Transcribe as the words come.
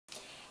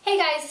Hey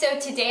guys, so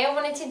today I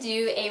wanted to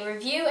do a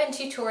review and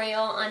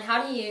tutorial on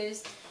how to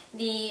use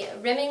the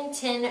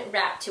Remington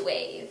Wrap to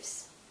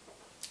Waves.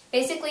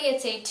 Basically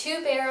it's a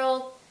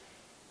 2-barrel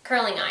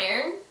curling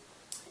iron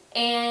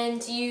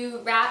and you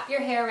wrap your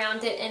hair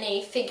around it in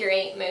a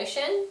figure-8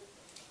 motion,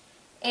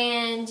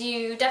 and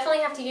you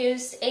definitely have to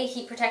use a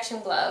heat protection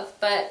glove.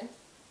 But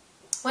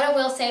what I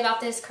will say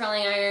about this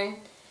curling iron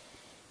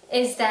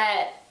is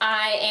that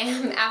I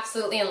am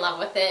absolutely in love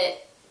with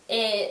it.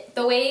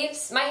 The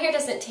waves, my hair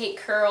doesn't take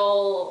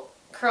curls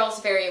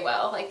very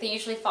well, like they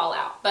usually fall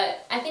out,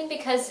 but I think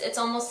because it's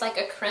almost like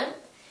a crimp,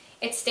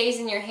 it stays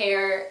in your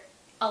hair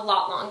a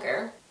lot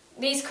longer.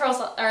 These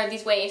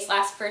these waves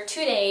last for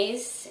 2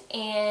 days,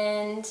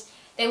 and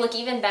they look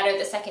even better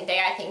the second day,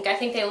 I think. I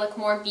think they look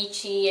more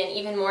beachy and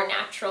even more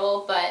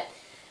natural, but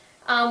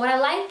what I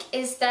like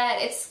is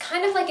that it's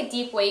kind of like a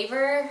deep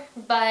waver,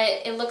 but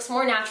it looks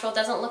more natural,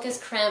 doesn't look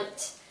as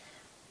crimped.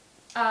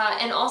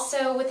 And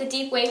also with the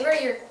deep waver,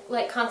 you're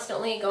like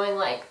constantly going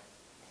like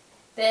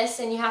this,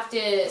 and you have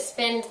to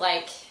spend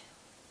like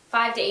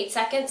 5 to 8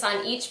 seconds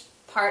on each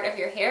part of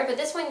your hair. But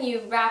this one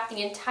you wrap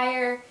the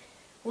entire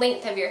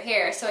length of your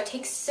hair, so it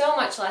takes so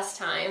much less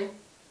time.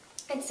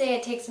 I'd say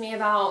it takes me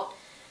about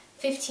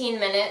 15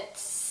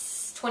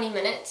 minutes, 20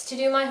 minutes to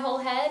do my whole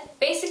head.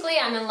 Basically,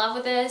 I'm in love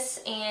with this,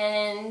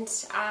 and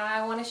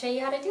I want to show you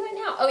how to do it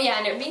now. Oh yeah,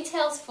 and it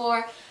retails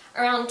for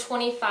around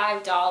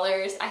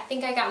 $25. I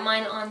think I got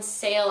mine on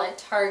sale at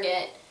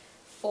Target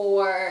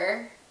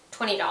for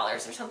 $20 or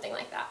something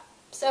like that.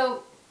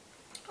 So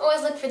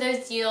always look for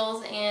those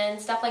deals and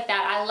stuff like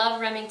that. I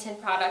love Remington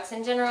products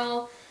in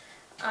general.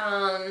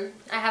 I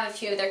have a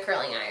few of their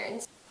curling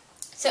irons.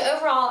 So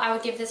overall, I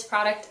would give this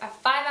product a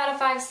 5 out of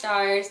 5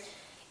 stars.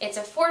 It's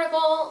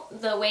affordable,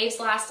 the waves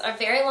last a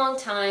very long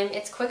time,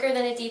 it's quicker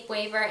than a deep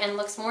waver and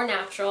looks more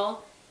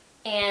natural,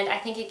 and I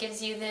think it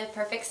gives you the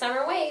perfect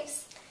summer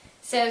waves.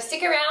 So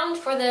stick around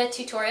for the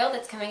tutorial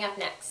that's coming up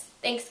next.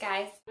 Thanks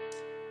guys.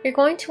 You're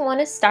going to want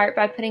to start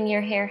by putting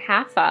your hair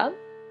half up.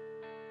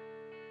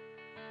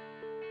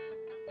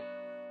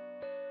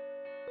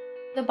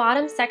 The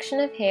bottom section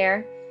of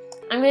hair,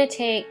 I'm going to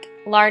take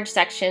large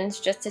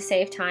sections just to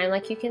save time,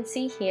 like you can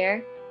see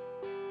here.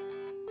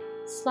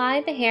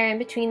 Slide the hair in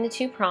between the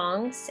 2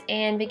 prongs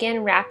and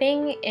begin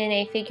wrapping in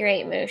a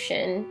figure-8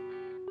 motion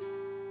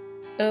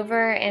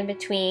over and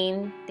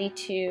between the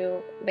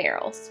 2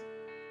 barrels.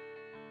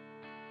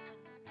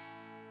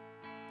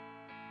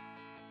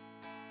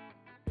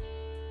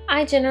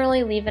 I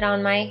generally leave it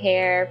on my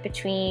hair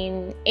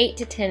between 8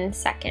 to 10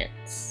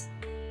 seconds.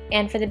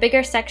 And for the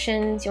bigger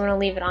sections, you want to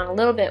leave it on a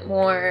little bit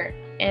more,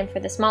 and for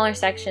the smaller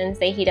sections,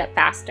 they heat up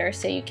faster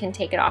so you can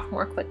take it off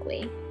more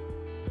quickly.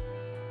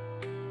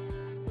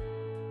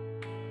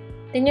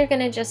 Then you're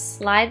going to just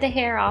slide the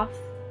hair off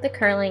the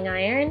curling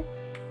iron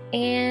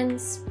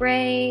and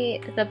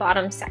spray the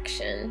bottom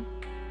section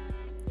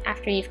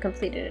after you've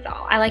completed it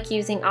all. I like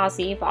using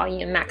Aussie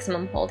Volume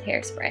Maximum Hold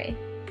Hairspray.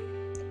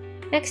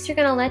 Next, you're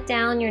going to let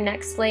down your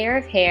next layer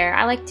of hair.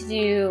 I like to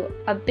do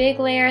a big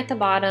layer at the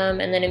bottom,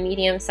 and then a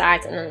medium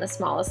size, and then the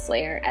smallest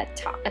layer at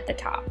the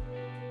top.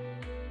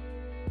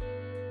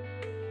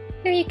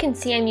 Here you can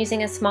see I'm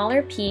using a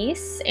smaller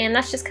piece, and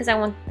that's just because I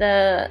want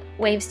the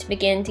waves to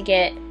begin to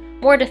get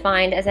more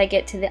defined as I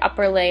get to the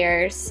upper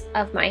layers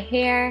of my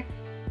hair,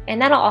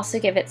 and that'll also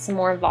give it some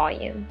more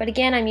volume. But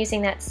again, I'm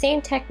using that same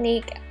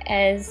technique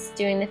as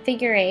doing the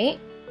figure-8.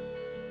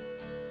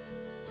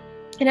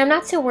 And I'm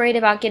not so worried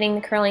about getting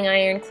the curling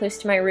iron close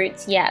to my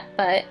roots yet,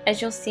 but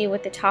as you'll see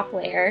with the top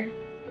layer,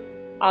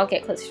 I'll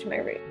get closer to my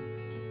root.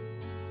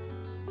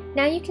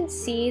 Now you can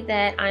see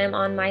that I am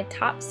on my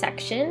top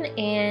section,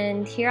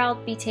 and here I'll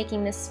be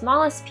taking the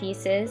smallest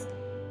pieces,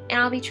 and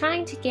I'll be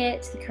trying to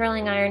get the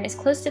curling iron as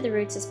close to the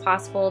roots as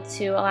possible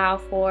to allow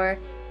for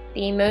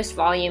the most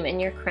volume in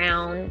your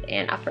crown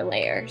and upper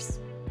layers.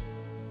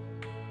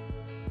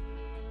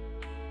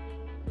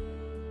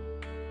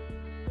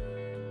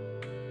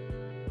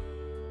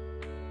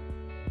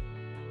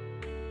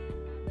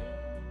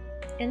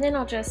 And then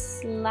I'll just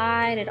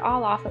slide it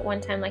all off at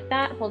one time like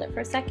that, hold it for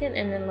a second,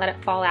 and then let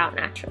it fall out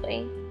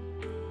naturally.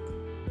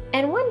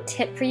 And one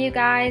tip for you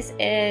guys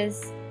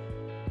is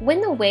when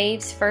the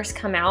waves first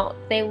come out,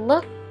 they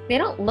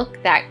don't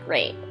look that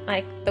great.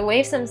 Like the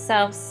waves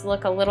themselves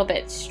look a little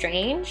bit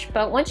strange,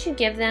 but once you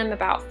give them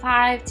about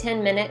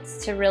 5-10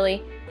 minutes to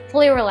really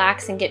fully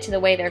relax and get to the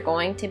way they're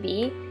going to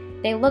be,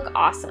 they look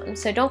awesome.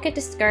 So don't get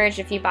discouraged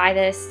if you buy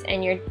this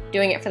and you're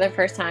doing it for the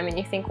first time and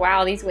you think,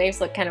 wow, these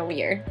waves look kind of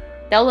weird.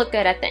 They'll look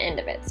good at the end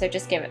of it, so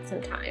just give it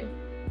some time.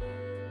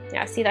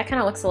 Yeah, see, that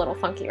kind of looks a little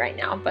funky right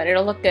now, but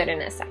it'll look good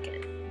in a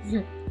second.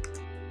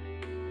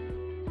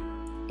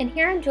 And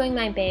here I'm doing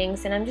my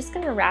bangs, and I'm just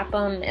going to wrap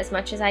them as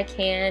much as I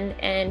can,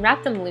 and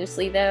wrap them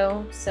loosely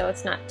though, so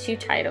it's not too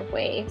tight of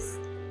waves.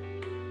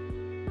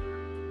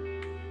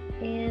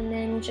 And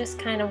then just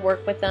kind of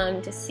work with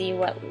them to see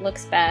what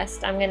looks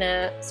best. I'm going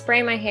to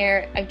spray my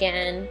hair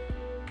again,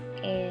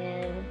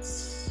 and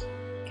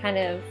kind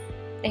of,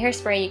 the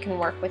hairspray you can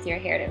work with your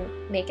hair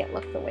to make it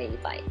look the way you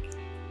like.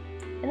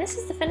 And this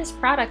is the finished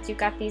product. You've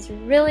got these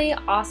really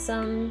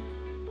awesome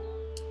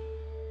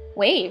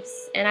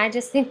waves, and I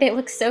just think they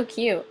look so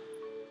cute.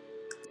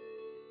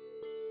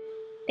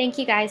 Thank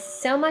you guys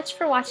so much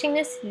for watching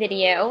this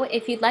video.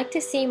 If you'd like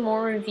to see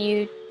more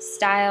review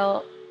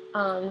style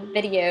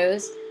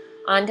videos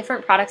on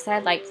different products that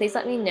I'd like, please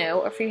let me know.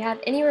 Or if you have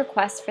any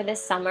requests for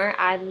this summer,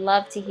 I'd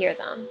love to hear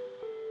them.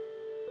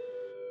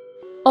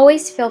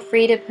 Always feel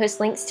free to post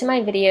links to my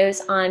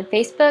videos on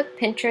Facebook,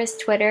 Pinterest,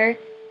 Twitter,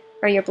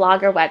 or your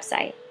blog or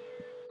website.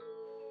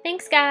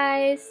 Thanks,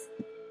 guys!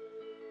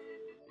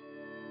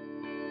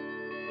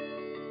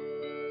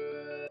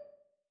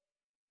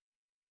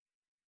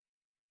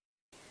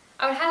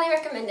 I would highly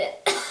recommend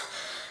it.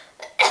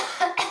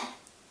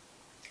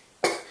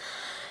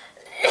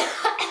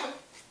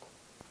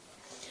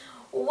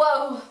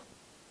 Whoa!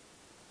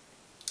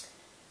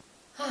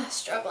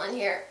 Struggling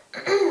here.